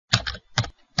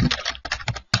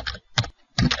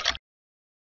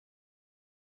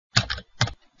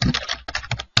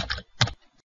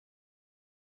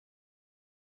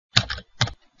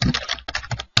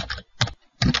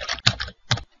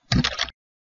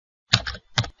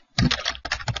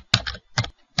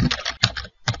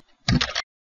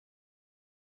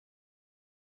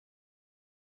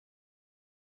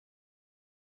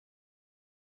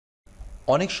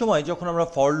অনেক সময় যখন আমরা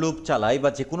ফর লুপ চালাই বা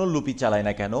যে কোনো লুপই চালাই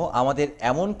না কেন, আমাদের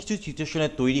এমন কিছু সিচুয়েশনে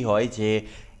তৈরি হয় যে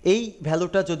এই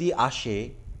ভ্যালুটা যদি আসে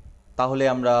তাহলে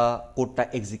আমরা কোডটা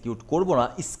এক্সিকিউট করব না,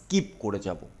 স্কিপ করে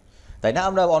যাব, তাই না?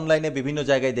 আমরা অনলাইনে বিভিন্ন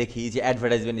জায়গায় দেখি যে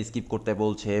অ্যাডভার্টাইজমেন্ট স্কিপ করতে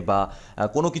বলছে বা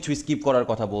কোনো কিছু স্কিপ করার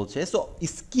কথা বলছে। সো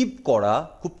স্কিপ করা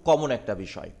খুব কমন একটা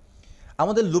বিষয়।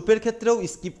 আমাদের লুপের ক্ষেত্রেও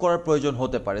স্কিপ করার প্রয়োজন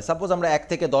হতে পারে। সাপোজ আমরা 1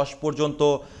 থেকে 10 পর্যন্ত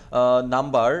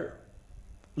নাম্বার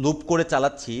লুপ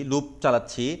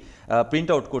চালাচ্ছি, প্রিন্ট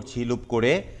আউট করছি লুপ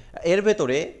করে, এর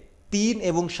ভেতরে 3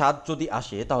 এবং 7 যদি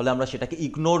আসে তাহলে আমরা সেটাকে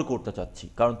ইগনোর করতে চাচ্ছি,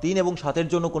 কারণ 3 এবং 7-এর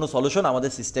জন্য কোনো সলিউশন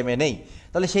আমাদের সিস্টেমে নেই।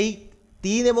 তাহলে সেই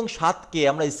 3 এবং 7কে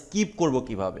আমরা স্কিপ করব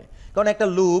কিভাবে? কারণ একটা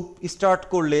লুপ স্টার্ট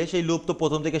করলে সেই লুপ তো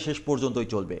প্রথম থেকে শেষ পর্যন্তই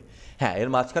চলবে। হ্যাঁ, এর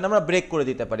মাঝখানে আমরা ব্রেক করে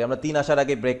দিতে পারি, আমরা 3 আসার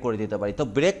আগে ব্রেক করে দিতে পারি। তো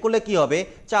ব্রেক করলে কি হবে?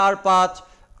 4, 5,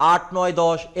 8, 9,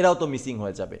 10 এরাও তো মিসিং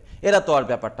হয়ে যাবে, এরা তো আর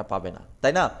ব্যাপারটা পাবে না,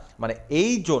 তাই না? মানে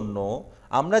এই জন্য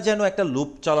আমরা যেন একটা লুপ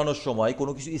চালানোর সময়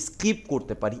কোনো কিছু স্কিপ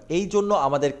করতে পারি, এই জন্য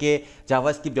আমাদেরকে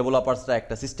জাভাস্ক্রিপ্ট ডেভেলপার্সরা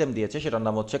একটা সিস্টেম দিয়েছে, সেটার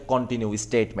নাম হচ্ছে কন্টিনিউ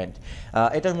স্টেটমেন্ট।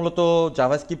 এটা মূলত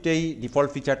জাভাস্ক্রিপ্টেই ডিফল্ট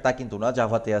ফিচার তা কিন্তু না,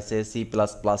 জাভাতে আছে,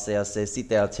 C++-এ আছে,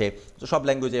 সিতে আছে, তো সব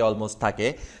ল্যাঙ্গুয়েজে অলমোস্ট থাকে।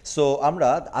 সো আমরা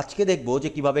আজকে দেখব যে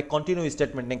কিভাবে কন্টিনিউ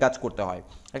স্টেটমেন্ট নিয়ে কাজ করতে হয়।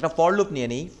 একটা ফর লুপ নিয়ে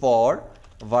নিই, for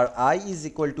var I is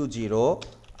equal to 0,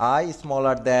 I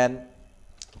smaller than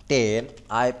 10,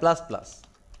 I plus plus,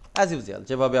 as usual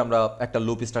যেভাবে আমরা একটা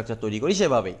লুপ স্ট্রাকচার তৈরি করি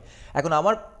সেভাবেই। এখন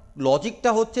আমার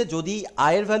লজিকটা হচ্ছে, যদি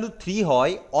আয়ের ভ্যালু 3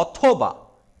 হয়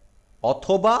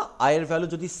অথবা আয়ের ভ্যালু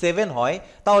যদি 7 হয়,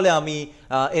 তাহলে আমি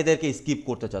এদেরকে স্কিপ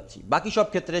করতে চাচ্ছি, বাকি সব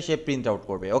ক্ষেত্রে সে প্রিন্ট আউট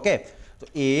করবে। ওকে, তো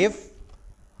if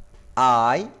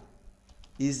I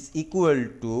is equal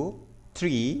to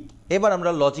 3, এবার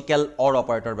আমরা লজিক্যাল অর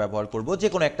অপারেটর ব্যবহার করব, যে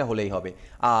কোনো একটা হলেই হবে।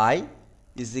 আই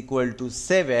ইজ ইকুয়াল টু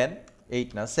 7, 8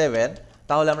 না 7,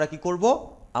 তাহলে আমরা কি করব?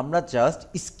 আমরা জাস্ট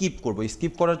স্কিপ করব।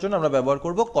 স্কিপ করার জন্য আমরা ব্যবহার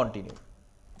করব কন্টিনিউ,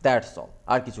 দ্যাটস অল,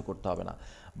 আর কিছু করতে হবে না।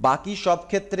 বাকি সব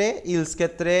ক্ষেত্রে, ইলস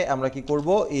ক্ষেত্রে আমরা কি করব?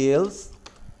 Else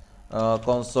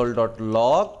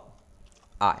console.log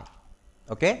i।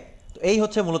 ওকে, তো এই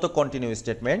হচ্ছে মূলত কন্টিনিউ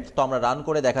স্টেটমেন্ট। তো আমরা রান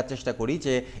করে দেখার চেষ্টা করি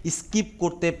যে স্কিপ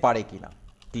করতে পারে কিনা।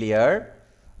 ক্লিয়ার?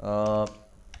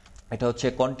 এটা হচ্ছে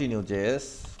কন্টিনিউ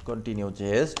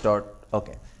জেস ডট।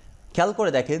 ওকে, খেয়াল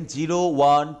করে দেখেন 0,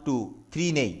 1, 2,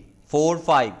 3 নেই, 4,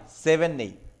 5, 7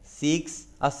 নেই, 6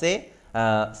 আছে,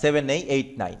 7 নেই, 8,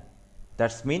 9,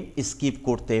 দ্যাটস মিন স্কিপ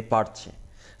করতে পারছে।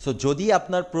 সো যদি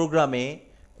আপনার প্রোগ্রামে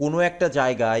কোনো একটা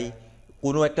জায়গায়,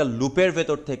 কোনো একটা লুপের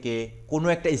ভেতর থেকে কোনো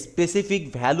একটা স্পেসিফিক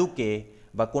ভ্যালুকে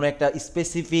বা কোনো একটা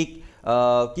স্পেসিফিক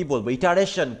কি বলবো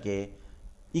ইটারেশনকে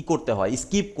করতে হয়,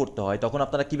 স্কিপ করতে হয়, তখন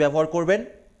আপনারা কি ব্যবহার করবেন?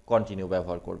 কন্টিনিউ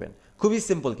ব্যবহার করবেন। খুবই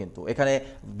সিম্পল, কিন্তু এখানে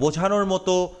বোঝানোর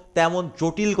মতো তেমন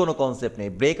জটিল কোনো কনসেপ্ট নেই।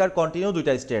 ব্রেক আর কন্টিনিউ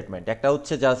দুইটা স্টেটমেন্ট, একটা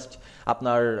হচ্ছে জাস্ট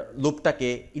আপনার লুপটাকে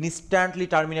ইনস্ট্যান্টলি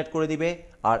টার্মিনেট করে দিবে,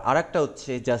 আর আরেকটা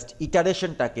হচ্ছে জাস্ট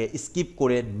ইটারেশনটাকে স্কিপ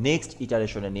করে নেক্সট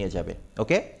ইটারেশনে নিয়ে যাবে।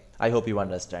 ওকে, আই হোপ ইউ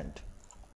আন্ডারস্ট্যান্ড।